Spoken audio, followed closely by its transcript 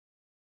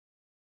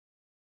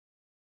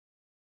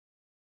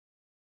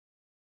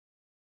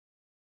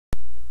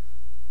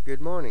Good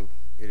morning.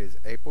 It is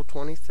April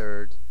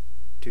 23rd,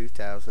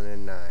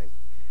 2009.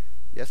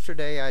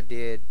 Yesterday I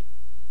did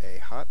a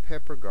hot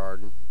pepper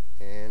garden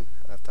and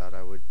I thought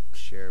I would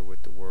share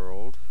with the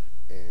world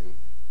and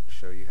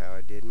show you how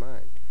I did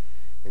mine.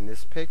 In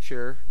this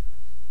picture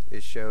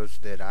it shows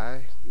that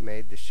I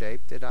made the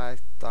shape that I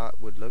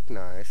thought would look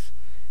nice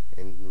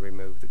and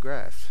remove the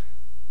grass.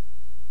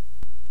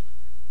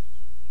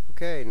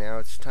 Okay, now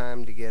it's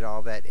time to get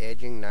all that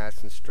edging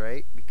nice and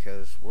straight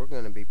because we're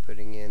going to be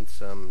putting in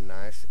some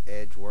nice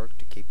edge work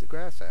to keep the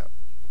grass out.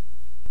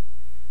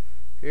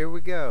 Here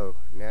we go.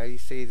 Now you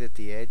see that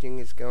the edging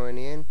is going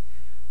in.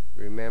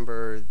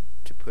 Remember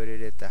to put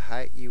it at the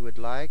height you would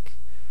like.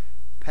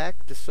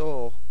 Pack the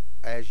soil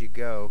as you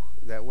go,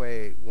 that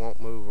way it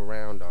won't move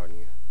around on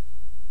you.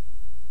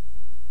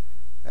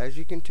 As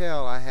you can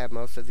tell, I have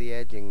most of the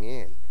edging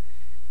in.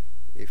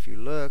 If you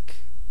look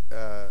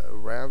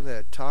around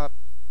the top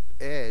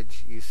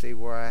edge, you see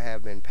where I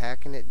have been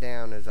packing it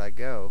down as I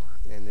go,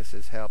 and this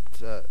has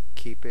helped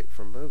keep it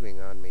from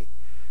moving on me.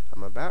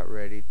 I'm about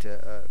ready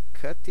to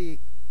cut the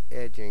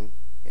edging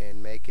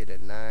and make it a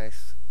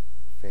nice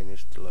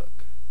finished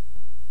look.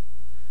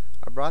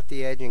 I brought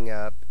the edging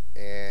up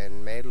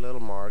and made a little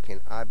mark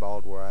and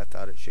eyeballed where I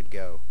thought it should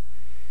go.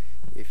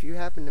 If you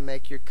happen to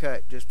make your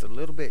cut just a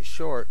little bit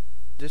short,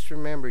 just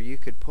remember you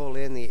could pull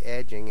in the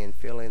edging and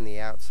fill in the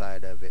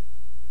outside of it.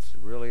 It's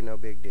really no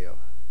big deal.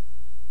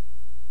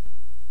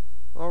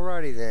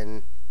 Alrighty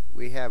then,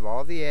 we have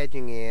all the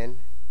edging in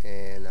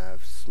and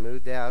I've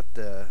smoothed out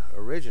the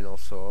original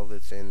soil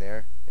that's in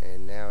there,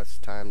 and now it's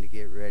time to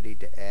get ready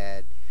to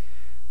add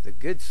the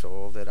good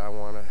soil that I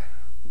want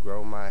to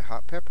grow my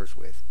hot peppers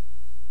with.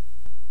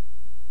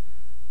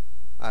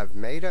 I've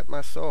made up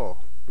my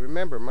soil.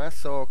 Remember, my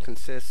soil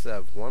consists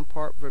of 1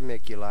 part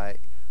vermiculite,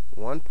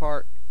 1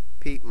 part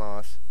peat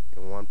moss,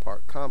 and 1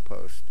 part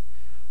compost.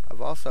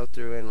 I've also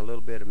threw in a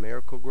little bit of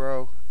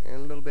Miracle-Gro and a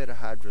little bit of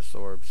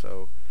Hydrosorb,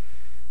 so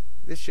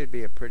this should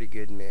be a pretty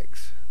good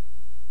mix.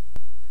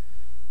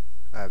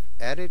 I've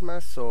added my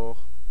soil,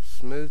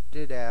 smoothed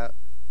it out,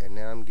 and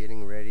now I'm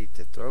getting ready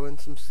to throw in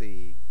some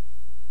seed.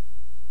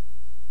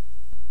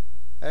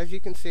 As you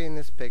can see in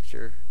this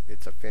picture,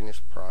 it's a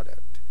finished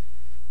product.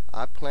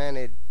 I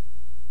planted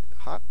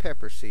hot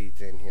pepper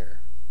seeds in here,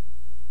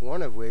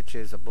 one of which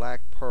is a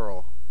black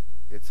pearl.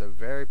 It's a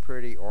very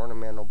pretty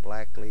ornamental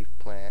black leaf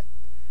plant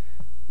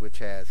which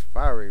has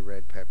fiery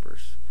red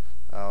peppers.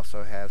 I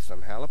also have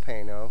some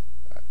jalapeno,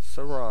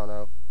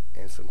 serrano,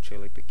 and some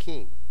chili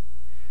piquin.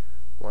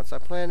 Once I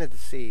planted the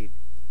seed,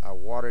 I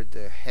watered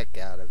the heck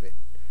out of it.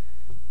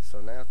 So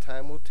now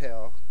time will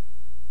tell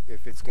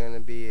if it's going to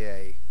be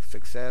a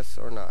success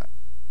or not.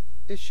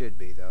 It should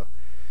be, though.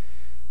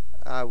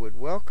 I would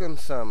welcome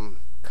some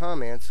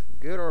comments,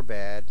 good or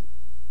bad,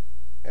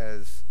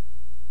 as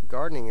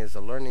gardening is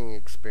a learning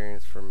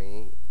experience for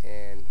me,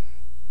 and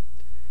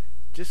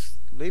just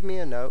leave me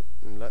a note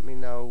and let me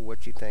know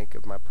what you think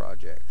of my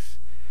projects.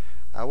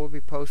 I will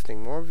be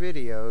posting more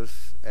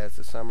videos as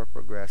the summer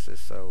progresses,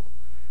 so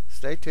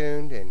stay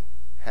tuned and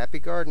happy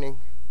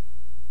gardening.